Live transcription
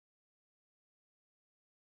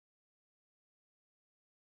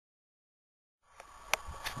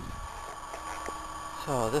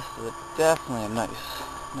So this is definitely a nice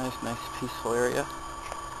peaceful area.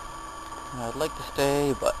 And I'd like to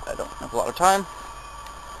stay, but I don't have a lot of time.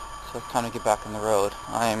 So it's time to get back on the road.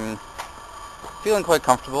 I'm feeling quite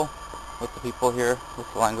comfortable with the people here,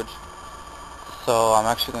 with the language. So I'm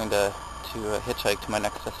actually going to hitchhike to my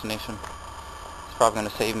next destination. It's probably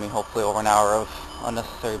going to save me hopefully over an hour of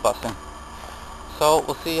unnecessary busing. So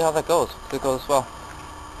we'll see how that goes. Hopefully it goes well.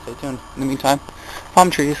 Stay tuned. In the meantime,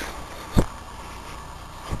 palm trees.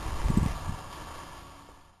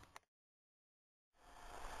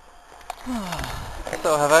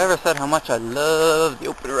 So have I ever said how much I love the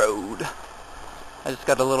open road? I just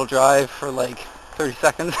got a little drive for like 30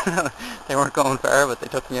 seconds. They weren't going far, but they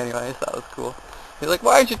took me anyway, so that was cool. He's like,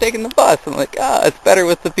 why aren't you taking the bus? I'm like, it's better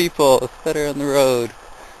with the people. It's better on the road.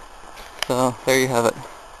 So there you have it.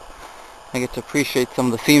 I get to appreciate some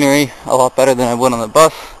of the scenery a lot better than I would on the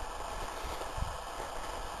bus.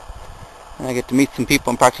 And I get to meet some people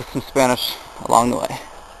and practice some Spanish along the way.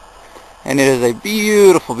 And it is a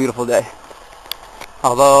beautiful, beautiful day.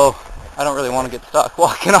 Although, I don't really want to get stuck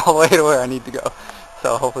walking all the way to where I need to go.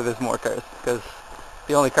 So hopefully there's more cars, because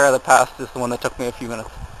the only car that passed is the one that took me a few minutes.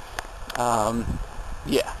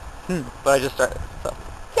 Yeah. But I just started, so,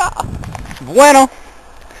 yeah. Bueno.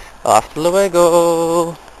 Hasta luego.